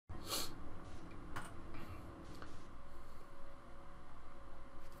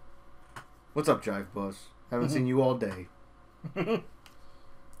What's up, Jive Buzz? Haven't seen you all day.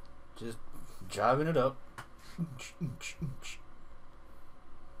 Just jiving it up.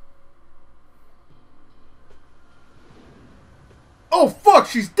 Oh fuck,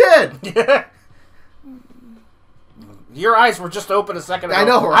 she's dead! Yeah. Your eyes were just open a second ago. I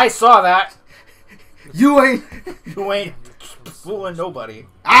know, right? I saw that. You ain't fooling nobody.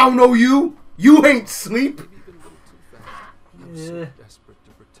 I don't know you. You ain't sleep. Yeah.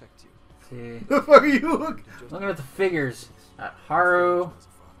 The fuck are you looking at the figures? At Haru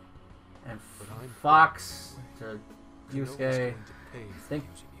and Fox to Yusuke. I think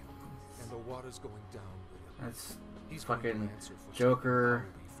that's fucking Joker.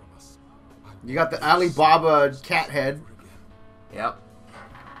 You got the Alibaba cat head. Yep.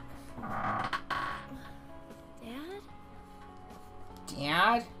 Dad?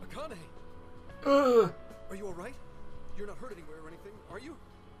 Dad? Akane! Ugh. Are you alright? You're not hurt anywhere or anything, are you?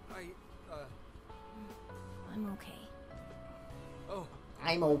 I'm okay. Oh.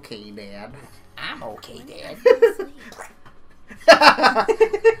 I'm okay, Dad. I'm okay, Dad.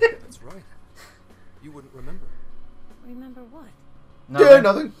 That's right. You wouldn't remember. Remember what? Yeah,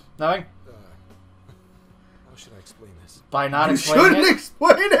 nothing. Nothing? How should I explain this? By not You explaining shouldn't it?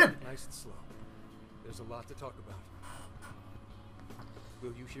 explain it! Nice and slow. There's a lot to talk about.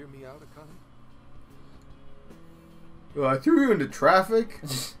 Will you hear me out, Akane? I threw you into traffic. I'm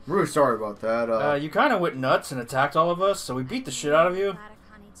really sorry about that. You kind of went nuts and attacked all of us, so we beat the shit out of you.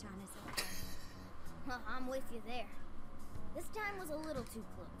 I'm with you there. This time was a little too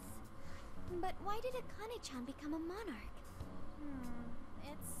close. But why did Akane-chan become a monarch?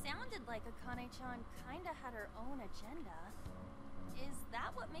 It sounded like Akane-chan kinda had her own agenda. Is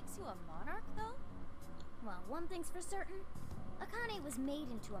that what makes you a monarch, though? Well, one thing's for certain. Akane was made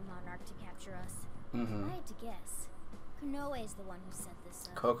into a monarch to capture us. Mm-hmm. I had to guess. Konoe is the one who set this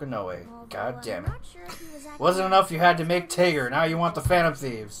up. Kokonoe. Although God damn I'm it. not sure if he was actually Wasn't enough you had to make Tager, now you want the Phantom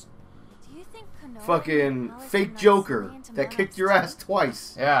Thieves. Do you think Konoe Fucking and fake Alice Joker were into that kicked your monarchs ass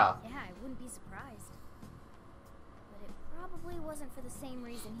twice. Yeah. Yeah, I wouldn't be surprised. But it probably wasn't for the same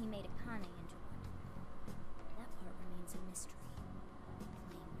reason he made Akane into one. That part remains a mystery.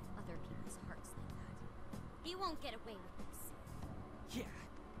 Playing with other people's hearts like that. He won't get away with this. Yeah,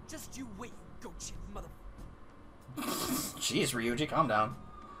 just you wait, goat shit, mother. Jeez, Ryuji, calm down.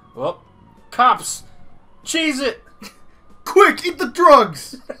 Well, cops! Cheese it! Quick, eat the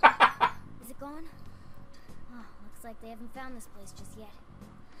drugs! Is it gone? Oh, looks like they haven't found this place just yet.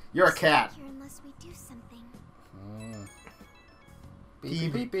 You're a cat. Here unless we do something.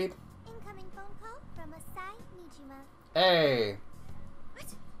 Beep, beep, beep. Incoming phone call from Asai Nijima. Hey.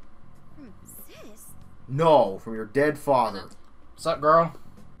 What? Sis? No, from your dead father. What's up, girl?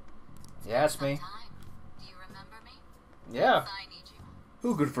 Yeah, it's me. Do you remember me? Yeah.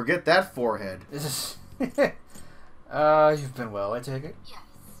 Who could forget that forehead? You've been well, I take it? Yes,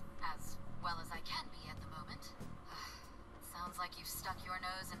 as well as I can be at the moment. Sounds like you've stuck your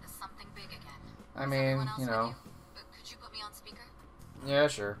nose into something big again. I mean, you know. Could you put me on speaker? Yeah,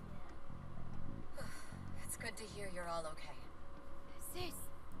 sure. It's good to hear you're all okay. Sis,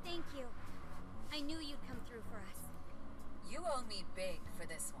 thank you. I knew you'd come through for us. You owe me big for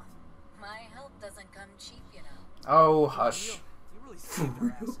this one. My help doesn't come cheap, you know. Oh, hush. You really saved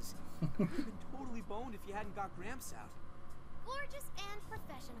our asses. You'd been totally boned if you hadn't got Gramps out. Gorgeous and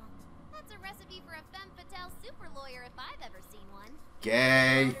professional. That's a recipe for a femme fatale super lawyer if I've ever seen one.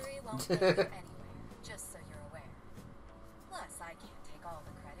 Gay. Flattery won't get you anywhere, just so you're aware. Plus, I can't take all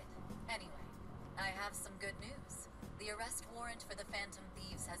the credit. Anyway, I have some good news. The arrest warrant for the Phantom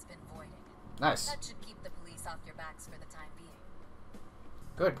Thieves has been voided. Nice. That should keep the police off your backs for the time being.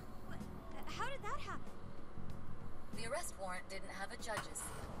 Good. How did that happen? The arrest warrant didn't have a judge's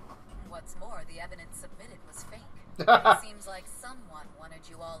seal. What's more, the evidence submitted was fake. It seems like someone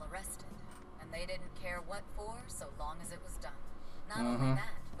wanted you all arrested, and they didn't care what for so long as it was done. Not only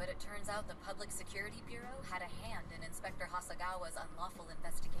that, but it turns out the Public Security Bureau had a hand in Inspector Hasagawa's unlawful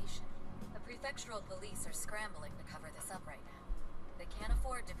investigation. The prefectural police are scrambling to cover this up right now. They can't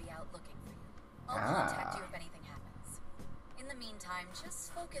afford to be out looking for you. I'll contact you if anything happens. In the meantime,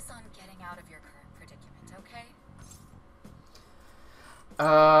 just focus on getting out of your current predicament, okay?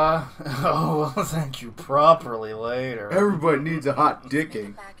 Oh, well, thank you properly later. Everybody needs a hot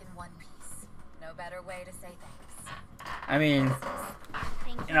dicking. Back in one piece. No better way to say thanks. I mean,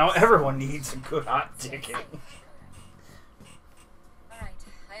 you know, everyone needs a good hot dicking. Alright,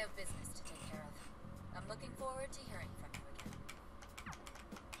 I have business to take care of. I'm looking forward to hearing from you again.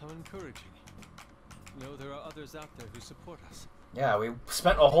 How encouraging. You know, there are others out there who support us. Yeah, we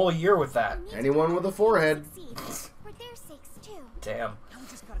spent a whole year with that. Anyone with a forehead. For their sakes, too. Damn. Now we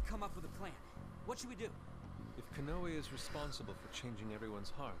just gotta come up with a plan. What should we do? If Konoe is responsible for changing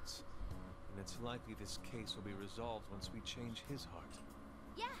everyone's hearts, then it's likely this case will be resolved once we change his heart.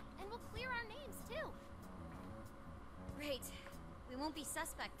 Yeah, and we'll clear our names too. Great. We won't be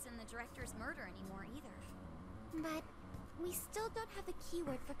suspects in the director's murder anymore either. But we still don't have the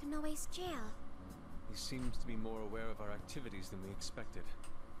keyword for Konoe's jail. He seems to be more aware of our activities than we expected.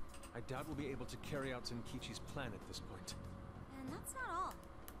 I doubt we'll be able to carry out Zenkichi's plan at this point. And that's not all.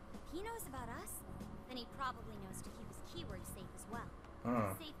 If he knows about us, then he probably knows to keep his keyword safe as well.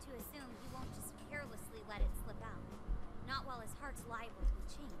 It's safe to assume he won't just carelessly let it slip out. Not while his heart's liable to be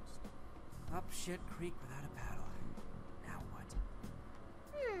changed. Up shit creek without a paddle. Now what?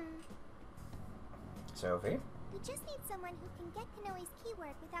 Sophie? We just need someone who can get Konoe's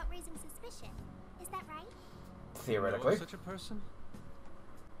keyword without raising suspicion. Is that right? Theoretically. Know such a person?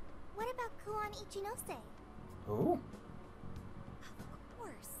 What about Kuon Ichinose? Who? Of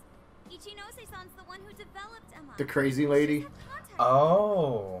course. Ichinose-san's the one who developed Emma. The crazy lady? She's had contact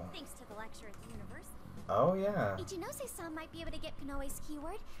Oh. thanks to the lecture at the university. Oh, yeah. Ichinose-san might be able to get Konoe's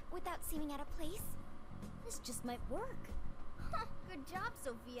keyword without seeming out of place. This just might work. Good job,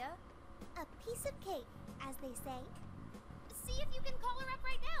 Sophia. A piece of cake, as they say. See if you can call her up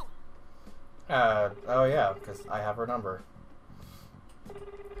right now. Oh yeah, because I have her number.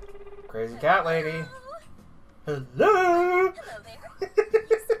 Crazy cat lady. Hello! Hello there.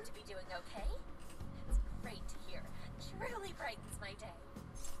 You seem to be doing okay. It's great to hear. Truly brightens my day.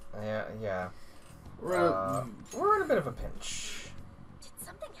 Yeah. We're We're in a bit of a pinch. Did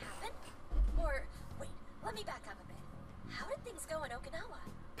something happen? Or, wait, let me back up a bit. How did things go in Okinawa?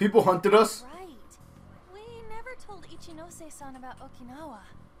 people hunted us. Right. We never told Ichinose-san about Okinawa.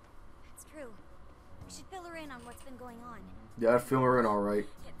 That's true. We should fill her in on what's been going on. Yeah, I feel her in all right.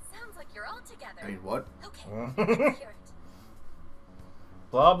 It sounds like you're all together. I mean, what? Okay, let's hear it.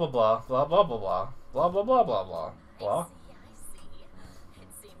 Blah blah blah blah blah blah blah blah blah blah blah blah blah. I see. It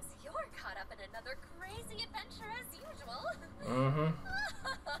seems you're caught up in another crazy adventure as usual.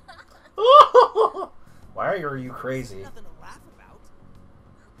 Why are you crazy? Nothing to laugh about.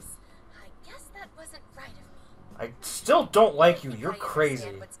 Oops. I guess that wasn't right of me. I still don't like you. Think You're I crazy.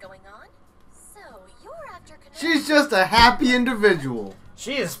 understand what's going on? So you're after Konoe. She's just a happy individual.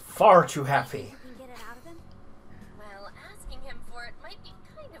 She is far too happy. You can get it out of him? Well, asking him for it might be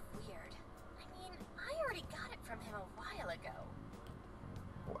kind of weird. I mean, I already got it from him a while ago.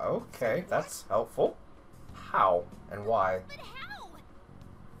 Okay, that's helpful. How and why? But how?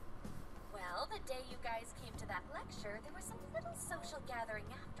 Well, the day you guys came to that lecture, there was some little social gathering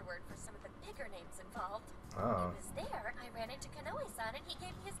afterward for some of the bigger names involved. Oh. It was there I ran into Konoe-san and he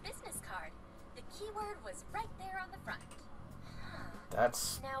gave me his business card. The keyword was right there on the front.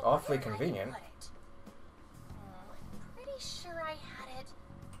 That's Now, awfully where did I convenient. put it? I'm pretty sure I had it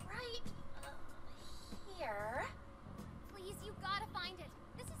right here. Please, you gotta find it.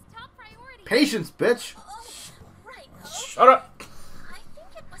 This is top priority. Patience, bitch. Oh, right. Shut up! I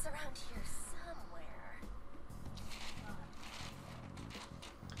think it was around here somewhere.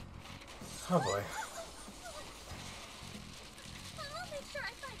 Oh boy. I'll make sure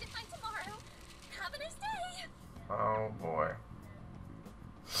I find it by tomorrow. Have a nice day. Oh boy.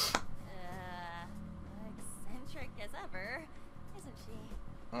 Eccentric as ever, isn't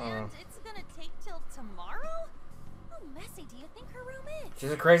she? Mm. And it's gonna take till tomorrow? How messy do you think her room is?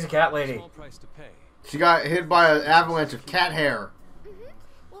 She's a crazy cat lady. Small price to pay. She got hit by an avalanche of cat hair.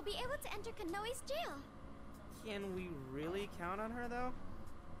 We'll be able to enter Konoe's jail. Can we really count on her, though?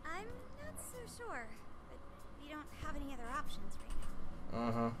 I'm not so sure, but we don't have any other options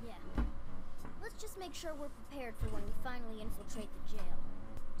right now. Yeah. Let's just make sure we're prepared for when we finally infiltrate the jail.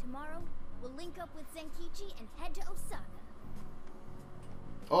 Tomorrow, we'll link up with Zenkichi and head to Osaka.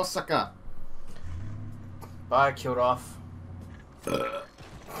 Osaka. Bye, killed off.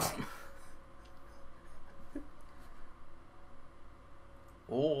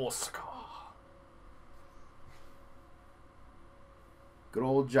 Osaka. Good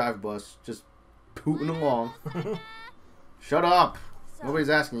old jive bus, just pooting along. Shut up. Nobody's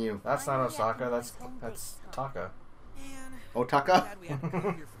asking you. That's not Osaka. That's Taka. Man, Otaka? glad we had to come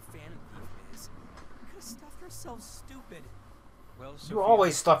here for Fan and Thief Biz. We could have stuffed ourselves stupid. Well, You Sophia,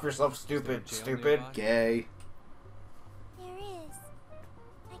 always stuff yourself is there a stupid, jail stupid. nearby? Gay. There is.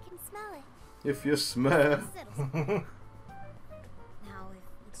 I can smell it. If you smell. Now, if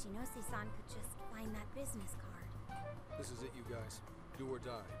Ichinose-san could just find that business card. This is it, you guys. Do or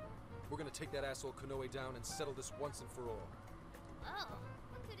die. We're gonna take that asshole Konoe down and settle this once and for all. Oh,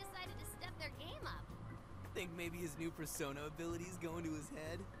 look who decided to step their game up. Think maybe his new persona abilities go into his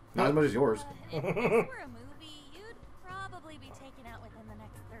head? Not as much as yours. If this were a movie, you'd probably be taken out within the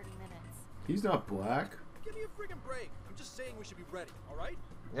next 30 minutes. He's not black. Give me a friggin' break. I'm just saying we should be ready, alright?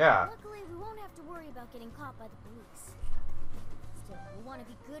 Yeah. Luckily, we won't have to worry about getting caught by the police. Still, we'll want to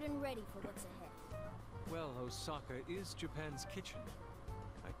be good and ready for what's ahead. Well, Osaka is Japan's kitchen.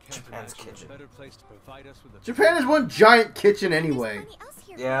 I can't Japan's imagine kitchen. a better place to provide us with a Japan is one giant kitchen anyway. There's plenty else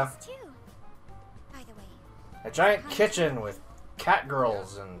here Yeah. for us, too. By the way, A giant kitchen with cat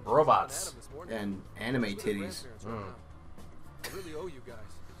girls and robots. Adam this morning. And anime With the titties. grandparents right now. I really owe you guys.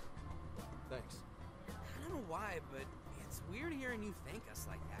 Thanks. I don't know why, but it's weird hearing you thank us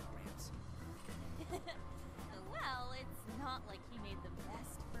like that, Gramps. Well, it's not like he made the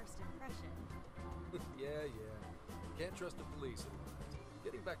best first impression. Yeah. Can't trust the police.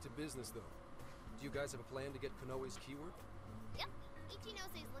 Getting back to business, though. Do you guys have a plan to get Konoe's keyword? Yep,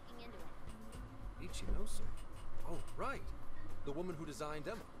 Ichinose's looking into it. Ichinose. Oh, right. The woman who designed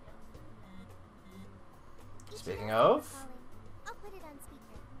Emma. Speaking Ichinose's of, calling. I'll put it on speaker.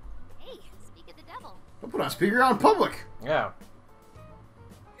 Hey, speak of the devil. Don't put on speaker out in public. yeah.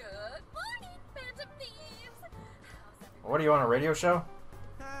 Good morning, Phantom Thieves. How's everyone? What are you on, a radio show?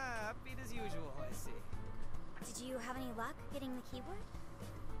 Ah, upbeat as usual, I see. Did you have any luck getting the keyword?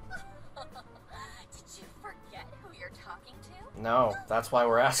 Did you forget who you're talking to? No, that's why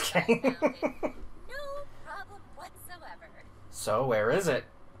we're asking. Found it. No problem whatsoever. So, where is it?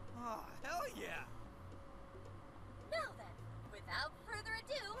 Oh, hell yeah. Now then, without further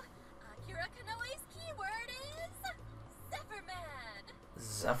ado, Akira Konoe's keyword is Zephyrman.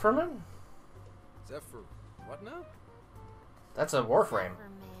 Zephyrman? Zephyr. What now? That's a warframe.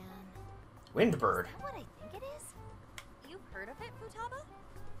 Superman. Windbird. Is that what I think it is? You've heard of it, Futaba?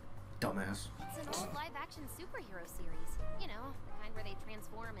 Dumbass. It's an old live-action superhero series. You know, the kind where they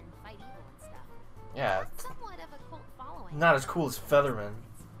transform and fight evil and stuff. Yeah, Somewhat of a cult following. not as cool as Featherman.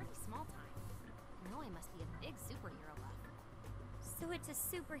 It's pretty small time. Konoe must be a big superhero buff. So it's a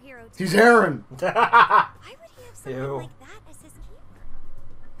superhero too. He's Aaron. Why would he have something Ew. like that as his keyword?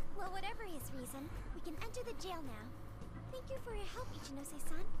 Well, whatever his reason, we can enter the jail now. Thank you for your help,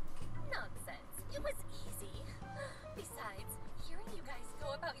 Ichinose-san. Nonsense. It was easy. Besides, hearing you guys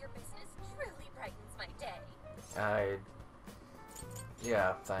go about your business truly brightens my day.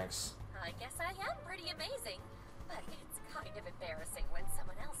 Yeah, thanks. I guess I am pretty amazing, but it's kind of embarrassing when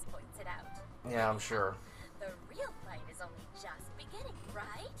someone else points it out. Yeah, I'm sure. The real fight is only just beginning,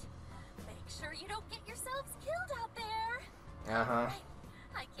 right? Make sure you don't get yourselves killed out there. Uh-huh. Right.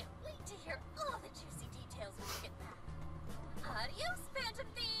 I can't wait to hear all the juicy details when you get back. Adios, Phantom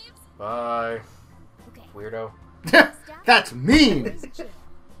Thieves! Bye, Okay. weirdo. That's mean. There's jail.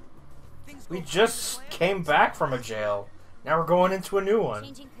 Things We go just according to came back from a jail. Now we're going into a new one.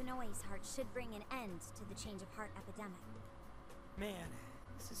 Changing Konoe's heart should bring an end to the change of heart epidemic. plan. Man,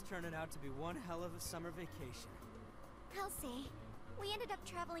 this is turning out to be one hell of a summer vacation. I'll say, we ended up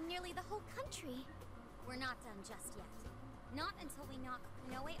traveling nearly the whole country. We're not done just yet. Not until we knock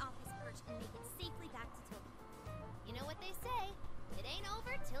Konoe off his perch and make it safely back to Tokyo. You know what they say? It ain't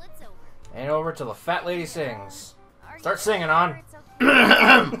over till it's over. And over till the fat lady sings. Are Start you singing sure on. it's okay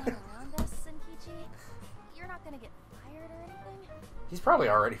to be around us, Senkichi? You're not gonna get fired or anything? He's probably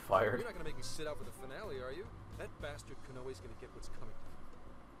already You're fired. not gonna make me sit out for the finale, are you? That bastard Konoe's gonna get what's coming to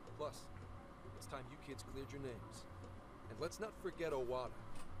him. Plus, it's time you kids cleared your names. And let's not forget Owada.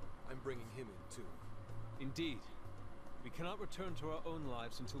 I'm bringing him in too. Indeed. We cannot return to our own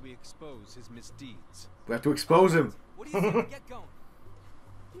lives until we expose his misdeeds. We have to expose him. What do you think? Get going.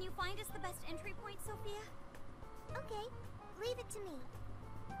 Can you find us the best entry point, Sophia? Okay, leave it to me.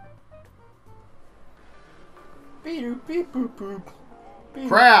 Beep beep boop boop. Beep.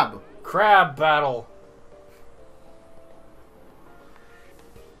 Crab. Crab battle.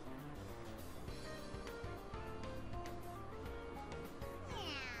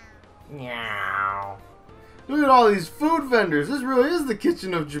 Meow. Look at all these food vendors. This really is the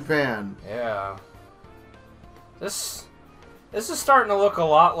kitchen of Japan. Yeah. This is starting to look a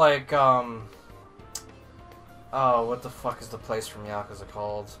lot like oh, what the fuck is the place from Yakuza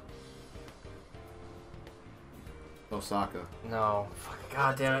called? Osaka. No. Fuck,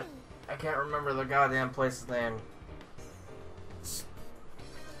 god damn it. I can't remember the goddamn place's name.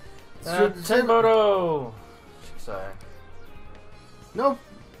 Tenbodo! Sorry. No,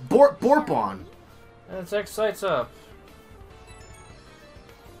 Borpon. And it excites up.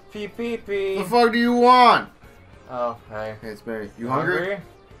 Pee. What the fuck do you want? Oh, hey. Hey, it's Barry. You hungry? Hungry?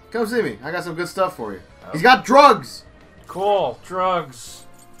 Come see me. I got some good stuff for you. Oh. He's got drugs. Cool. Drugs.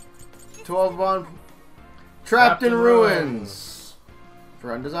 12 on. Trapped in ruins. For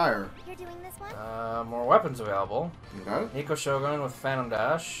Undesire. You're doing this one? More weapons available. Okay. Nico Shogun with Phantom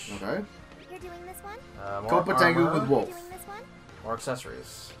Dash. Okay. You're doing this one? More Kopa Tengu armor. with Wolf. You're doing this one? More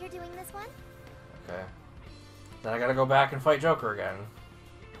accessories. You're doing this one? Okay. Then I gotta go back and fight Joker again.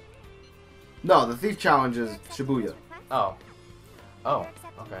 No, the thief challenge is Shibuya. Oh. Oh, You're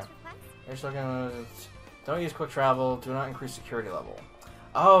accepting okay. this request? You're still gonna... Don't use quick travel. Do not increase security level.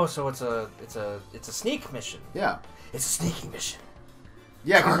 Oh, so it's a sneak mission. Yeah. It's a sneaking mission.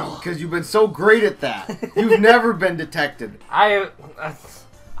 Yeah, because you've been so great at that. You've never been detected. I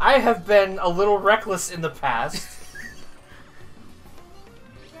have been a little reckless in the past.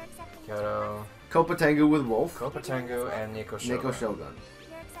 You're accepting this Kyoto, Kopatengu with Wolf. Kopatengu, and Nico Shogun. Nico Shogun.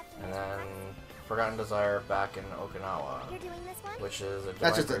 You're accepting And this then request? Forgotten Desire back in Okinawa, You're doing this one? which is a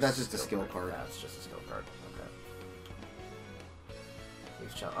That's Divine just Grace a skill card. Yeah, it's just a skill card. Okay.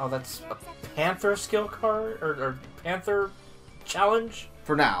 Oh, that's a Panther skill card or Panther challenge.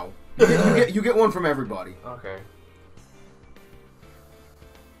 For now, you get one from everybody. Okay.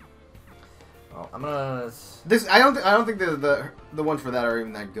 Well, I'm gonna. This I don't think the ones for that are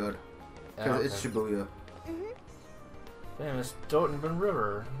even that good Yeah, because okay. it's Shibuya. Damn, it's Dotenbin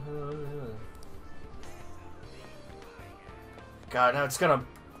River. God, now it's gonna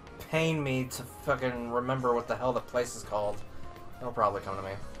pain me to fucking remember what the hell the place is called. It'll probably come to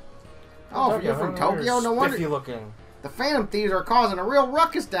me. Oh, if you're from Tokyo, no wonder. Spiffy looking. The Phantom Thieves are causing a real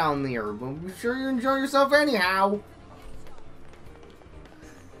ruckus down there. Well, be sure you enjoy yourself anyhow.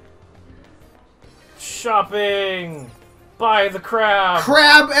 Shopping! Buy the crab!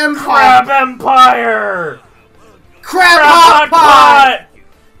 Crab Empire! Crab Empire! Crab Hot Hot Pot!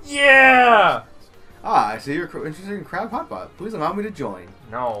 Yeah! Ah, I see you're interested in Crab Hot Pot. Please allow me to join.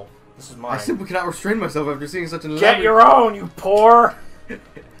 No, this is I mine. simply cannot restrain myself after seeing such an Get your own, you poor!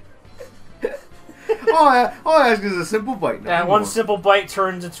 all I ask is a simple bite. That one simple bite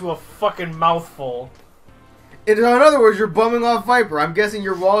turns into a fucking mouthful. In other words, you're bumming off Viper. I'm guessing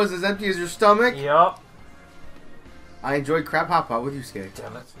your wall is as empty as your stomach. Yup. I enjoyed Crab Hot Pot with you, Skate.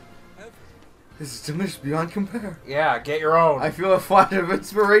 Damn it. This is delicious beyond compare. Yeah, get your own. I feel a flash of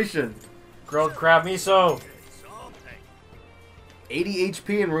inspiration. Grilled crab miso. 80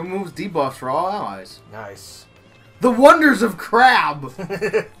 HP and removes debuffs for all allies. Nice. The wonders of crab!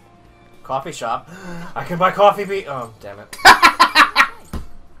 Coffee shop. I can buy coffee bean. Oh, damn it.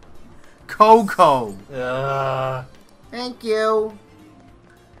 Coco. Thank you.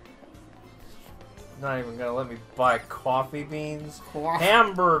 Not even gonna let me buy coffee beans. Coffee.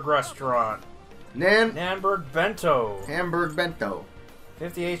 Hamburg restaurant. Namburg bento. Hamburg bento.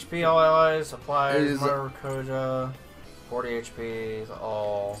 50 HP all allies. Applies Is- Marukoja. 40 HP to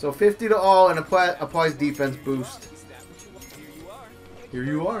all. So 50 to all and applies defense boost. Here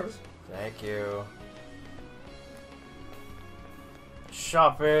you are. Thank you.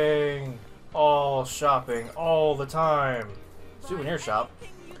 Shopping all the time. Souvenir shop.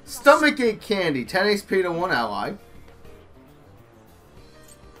 Stomachache candy. 10 HP to one ally.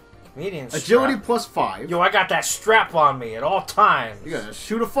 Comedian Agility strap. plus 5. Yo, I got that strap on me at all times. You gotta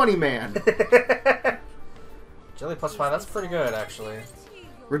shoot a funny man. Agility plus 5, that's pretty good actually.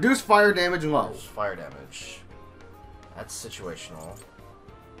 Reduce fire damage low. There's fire damage. That's situational.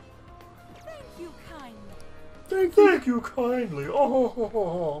 Thank you kindly. Thank you kindly.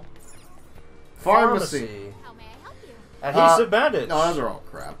 Oh. Pharmacy. How may I help you? Adhesive bandage. No, those are all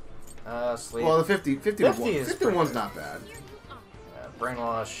crap. Sleep. Well, the 50 to 50 1. is 50 to 1's pretty not bad.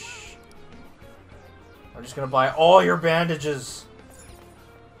 Brainwash. I'm just gonna buy all your bandages.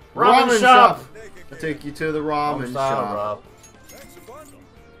 Ramen shop. I'll take you to the ramen Style, shop. Rob.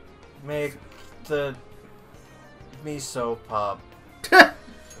 Make the miso pop.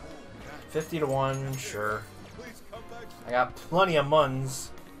 50 to 1, sure. I got plenty of muns.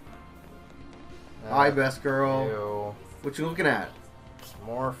 Hi, best girl. Ew. What you looking at? Some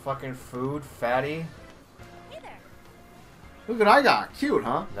more fucking food, fatty. Hey there. Look what I got. Cute,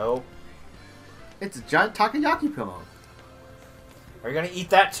 huh? Nope. It's a giant takoyaki pillow. Are you gonna eat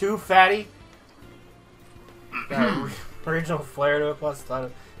that too, fatty? Got regional flair to it, plus thought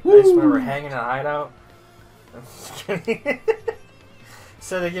of nice when we're hanging in a hideout. I'm just kidding.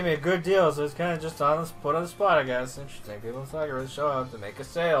 Said they give me a good deal, so it's kind of just put on the spot, I guess. Interesting. People in Saga really show up to make a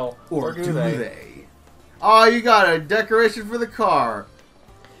sale. Or do they? Oh, you got a decoration for the car.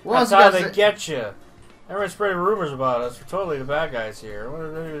 What That's else how you they got? get you. Everyone's spreading rumors about us. We're totally the bad guys here. What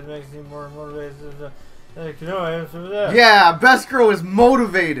if it makes you more motivated? Yeah, best girl is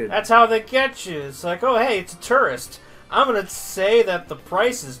motivated. That's how they get you. It's like, oh, hey, it's a tourist. I'm going to say that the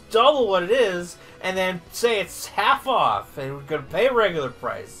price is double what it is, and then say it's half off, and we're going to pay regular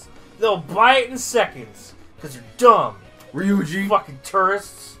price. They'll buy it in seconds, because you're dumb. Ryuji. Fucking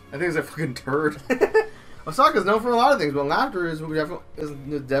tourists. I think it's a fucking turd. Osaka's known for a lot of things, but laughter is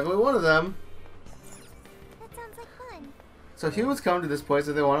definitely one of them. That sounds like fun. So humans come to this place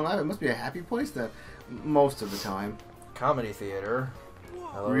if they want to laugh. It must be a happy place then, most of the time. Comedy theater.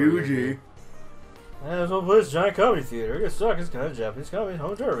 Hello, Ryuji. There's one place, giant comedy theater. It sucks. It's kind of Japanese comedy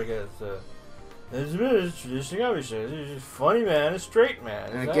home turf because it's a traditional comedy show. It's a funny man, a straight man,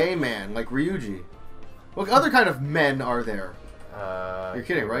 And a gay man like Ryuji. What other kind of men are there? You're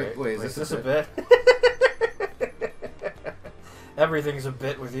kidding, right? Wait, is this a bit? Everything's a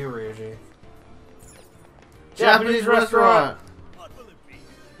bit with you, Ryuji. Japanese restaurant.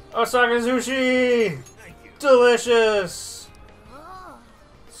 Osaka sushi. Delicious.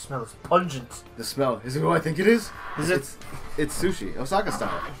 The smell is pungent. The smell. Is it what I think it is? It's sushi, Osaka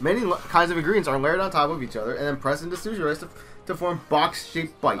style. Many kinds of ingredients are layered on top of each other and then pressed into sushi rice to form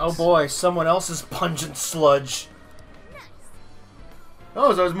box-shaped bites. Oh boy, someone else's pungent sludge.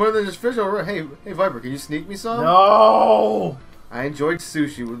 Oh, so it's more than just fish over. Hey, Viper, can you sneak me some? No! I enjoyed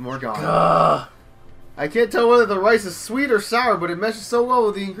sushi with Morgana. I can't tell whether the rice is sweet or sour, but it meshes so well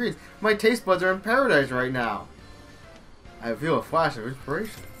with the ingredients. My taste buds are in paradise right now. I feel a flash of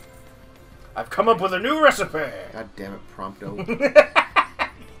inspiration. I've come up with a new recipe. God damn it, Prompto.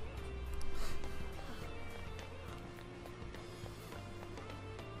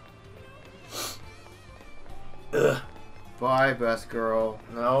 Ugh. Bye, best girl.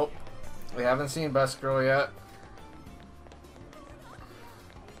 Nope. We haven't seen Best Girl yet.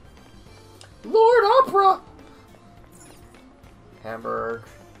 Lord Opera! Hamburg.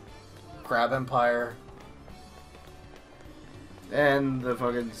 Crab Empire. And the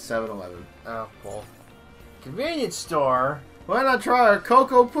fucking 7-Eleven. Oh, cool. Convenience store. Why not try our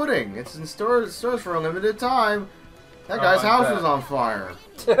cocoa pudding? It's in stores for a limited time. That guy's house was on fire.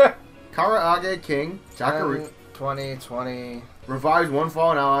 Karaage King. 10, 20, 20. Revives one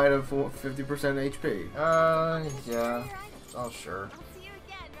fallen ally to 50% HP. Yeah. Oh, sure.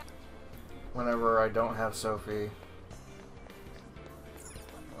 Whenever I don't have Sophie.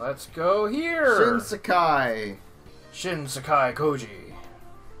 Let's go here! Shin Sakai. Shin Sakai Koji.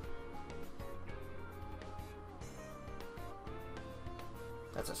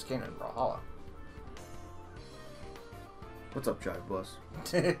 That's a skin in Brawlhalla. What's up, Jive Bus?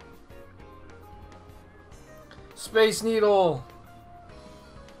 Space Needle.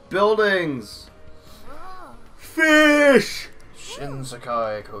 Buildings. Fish. Shin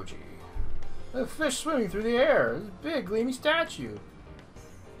Sakai Koji. A fish swimming through the air. This big, gleamy statue.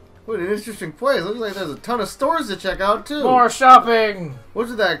 What an interesting place. Looks like there's a ton of stores to check out, too. More shopping.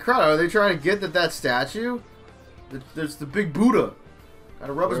 What's with that crowd? Are they trying to get that statue? There's the big Buddha.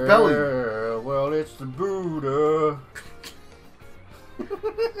 Gotta rub his belly. Well, it's the Buddha.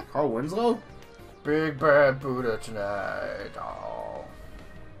 Carl Winslow? Big bad Buddha tonight. Oh.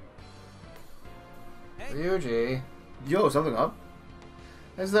 Ryuji. Yo, something up?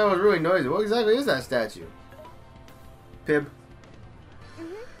 I just thought it was really noisy. What exactly is that statue? Pib.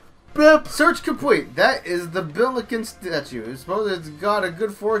 Bip! Search complete. That is the Billiken statue. It's supposed it's got a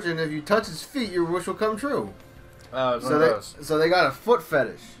good fortune. If you touch its feet, your wish will come true. Oh, it's one of those. So they got a foot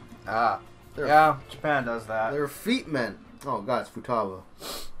fetish. Ah. Yeah, Japan does that. They're feet men. Oh god, it's Futaba.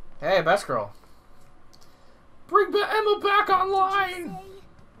 Hey, Best Girl. Bring Emma back online!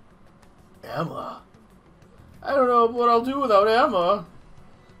 Emma? I don't know what I'll do without Emma.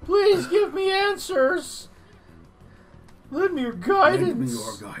 Please give me answers. Lend me your guidance. Lend me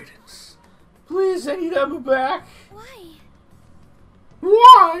your guidance. Please, I need Emma back. Why?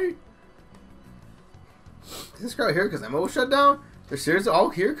 Why? Is this crowd here because Emma was shut down? They're seriously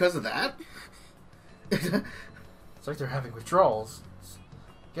all here because of that? It's like they're having withdrawals.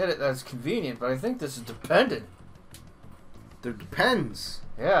 Get it, that's convenient, but I think this is dependent. It depends.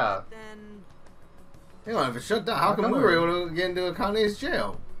 Yeah. Then... Hang on, if it's shut down, how come we were able to get into Akane's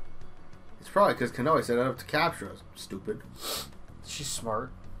jail? It's probably because Kanoe set it up to capture us. Stupid. She's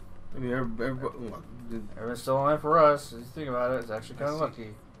smart. I mean, everybody... Everyone's still online for us. If you think about it, it's actually kind of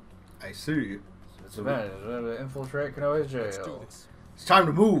lucky. I see. It's a man. It's going to infiltrate Kanoe's jail. It's time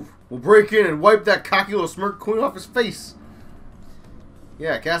to move. We'll break in and wipe that cocky little smirk queen off his face.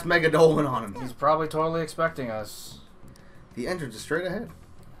 Yeah, cast Megadolin on him. He's probably totally expecting us. The entrance is straight ahead.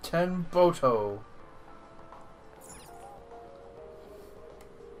 Tenboto.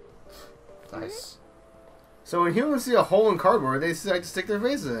 Nice. So when humans see a hole in cardboard, they like to stick their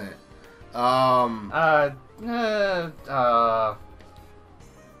faces in it.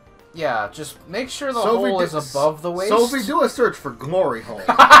 Yeah, just make sure the hole is above the waist. Sophie, do a search for glory hole.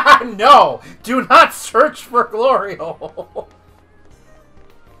 No! Do not search for glory hole.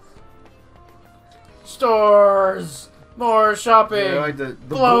 Stores! More shopping! Yeah, like the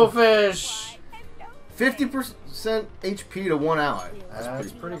Blowfish! 50% HP to one ally.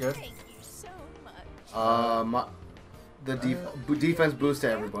 That's pretty good. the defense boost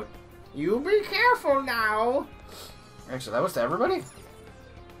to everybody. You be careful now. Actually, that was to everybody?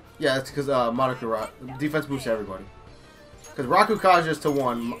 Yeah, that's because defense boost to everybody. Because Rakukaja is to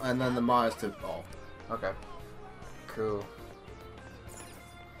 1, and then the Ma is to all. Okay. Cool.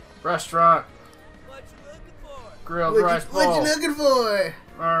 Restaurant. Grilled rice bowl. What you looking for?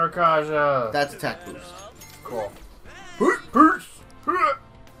 Marakaja. That's attack boost. Cool.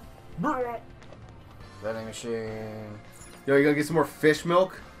 Vending machine. Yo, you gonna get some more fish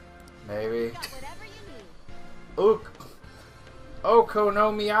milk? Maybe.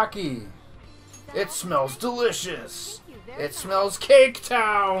 Okonomiyaki. It smells delicious. It smells Cake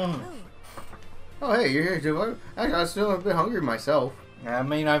Town. Oh, hey, you're here, Joe. Actually, I'm still a bit hungry myself. I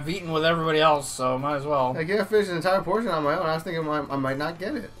mean, I've eaten with everybody else, so might as well. I can't finish an entire portion on my own. I was thinking I might not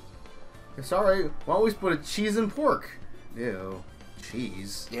get it. It's alright. Why don't we split a cheese and pork? Ew.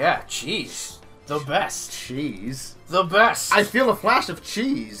 Cheese. Yeah, cheese. The best. Cheese. The best. I feel a flash of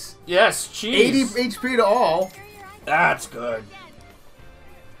cheese. Yes, cheese. 80 HP to all. That's good.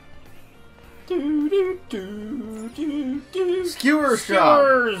 Skewer shop.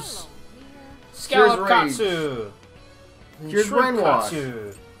 Skewers. Scallop katsu. Here's Shrimp brainwash.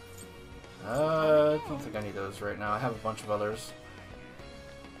 katsu. I don't think I need those right now. I have a bunch of others.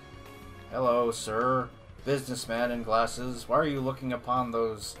 Hello, sir. Businessman in glasses. Why are you looking upon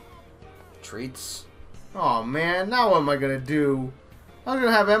those treats? Oh man, now what am I gonna do? I'm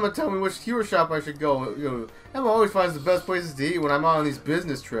gonna have Emma tell me which skewer shop I should go. You know, Emma always finds the best places to eat when I'm on these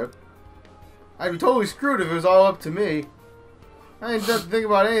business trips. I'd be totally screwed if it was all up to me. I didn't have to think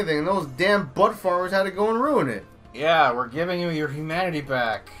about anything, and those damn butt farmers had to go and ruin it. Yeah, we're giving you your humanity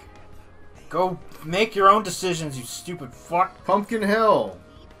back. Go make your own decisions, you stupid fuck. Pumpkin Hill.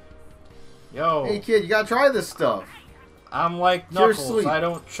 Yo. Hey kid, you gotta try this stuff. I'm like Knuckles, I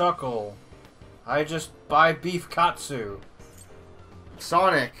don't chuckle. I just buy beef katsu.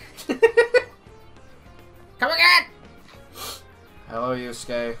 Sonic. Come again! Hello,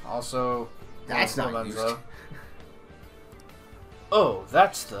 Yusuke. Also, that's not Lorenzo. Yusuke. Oh,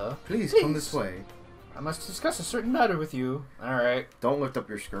 that's the... Please come this way. I must discuss a certain matter with you. Alright. Don't lift up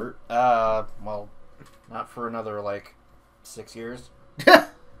your skirt. Well, not for another, like, 6 years. Oh,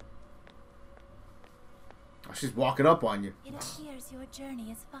 she's walking up on you. It appears your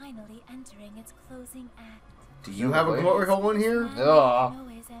journey is finally entering its closing act. Do you have a glory hole in here? Ugh.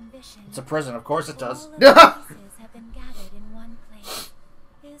 It's a prison, of course it does. All of the pieces have been gathered in one place.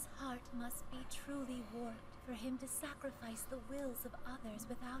 His heart must be truly warped for him to sacrifice the wills of others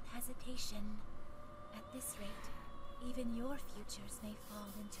without hesitation. At this rate, even your futures may fall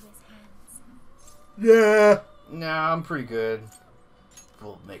into his hands. Yeah. Nah, I'm pretty good.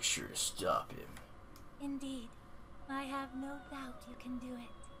 We'll make sure to stop him. Indeed. I have no doubt you can do it.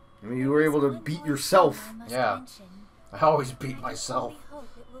 I mean, you were able to beat yourself. Yeah. I always beat myself. I hope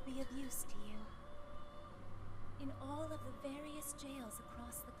it will be of use to you. In all of the various jails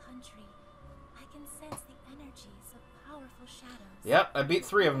across the country, I can sense the energies of powerful shadows. Yep, I beat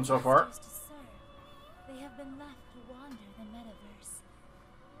 3 of them so far. They have been left to wander the metaverse.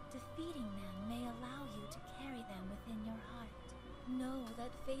 Defeating them may allow you to carry them within your heart. Know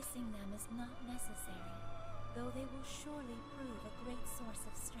that facing them is not necessary, though they will surely prove a great source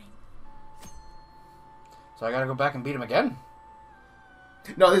of strength. So I gotta go back and beat him again?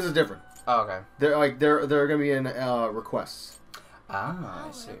 No, this is different. Oh, okay. They're gonna be in requests. Ah,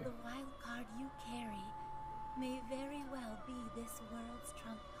 I see. The power of the wild card you carry may very well be this world's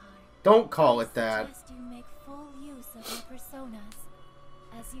trump card. Don't call it that. I suggest you make full use of your personas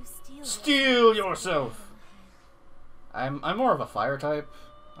as you steal yourself. I'm more of a fire type,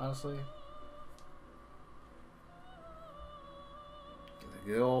 honestly.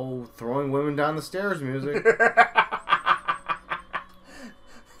 The old throwing women down the stairs music.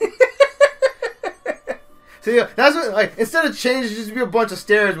 See, that's what, like, instead of change, it just be a bunch of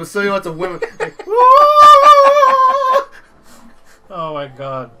stairs with silhouettes of women. Like, oh my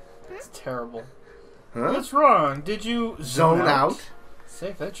god. That's terrible. Huh? What's wrong? Did you zone out?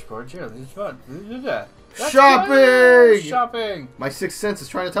 Safe edge board, yeah. That's shopping! Good. Shopping! My sixth sense is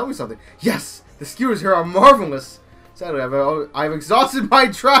trying to tell me something. Yes! The skewers here are marvelous! Sadly, I've exhausted my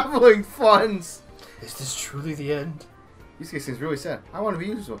traveling funds! Is this truly the end? This case seems really sad. I want to be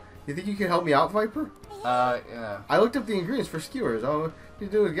useful. You think you can help me out, Viper? Yeah. I looked up the ingredients for skewers. All you need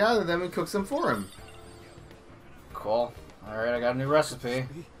to do is gather them and cook some for him. Cool. Alright, I got a new recipe.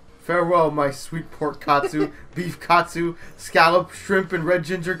 Farewell, my sweet pork katsu, beef katsu, scallop, shrimp, and red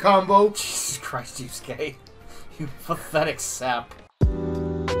ginger combo. Jesus Christ, Yusuke. You pathetic sap.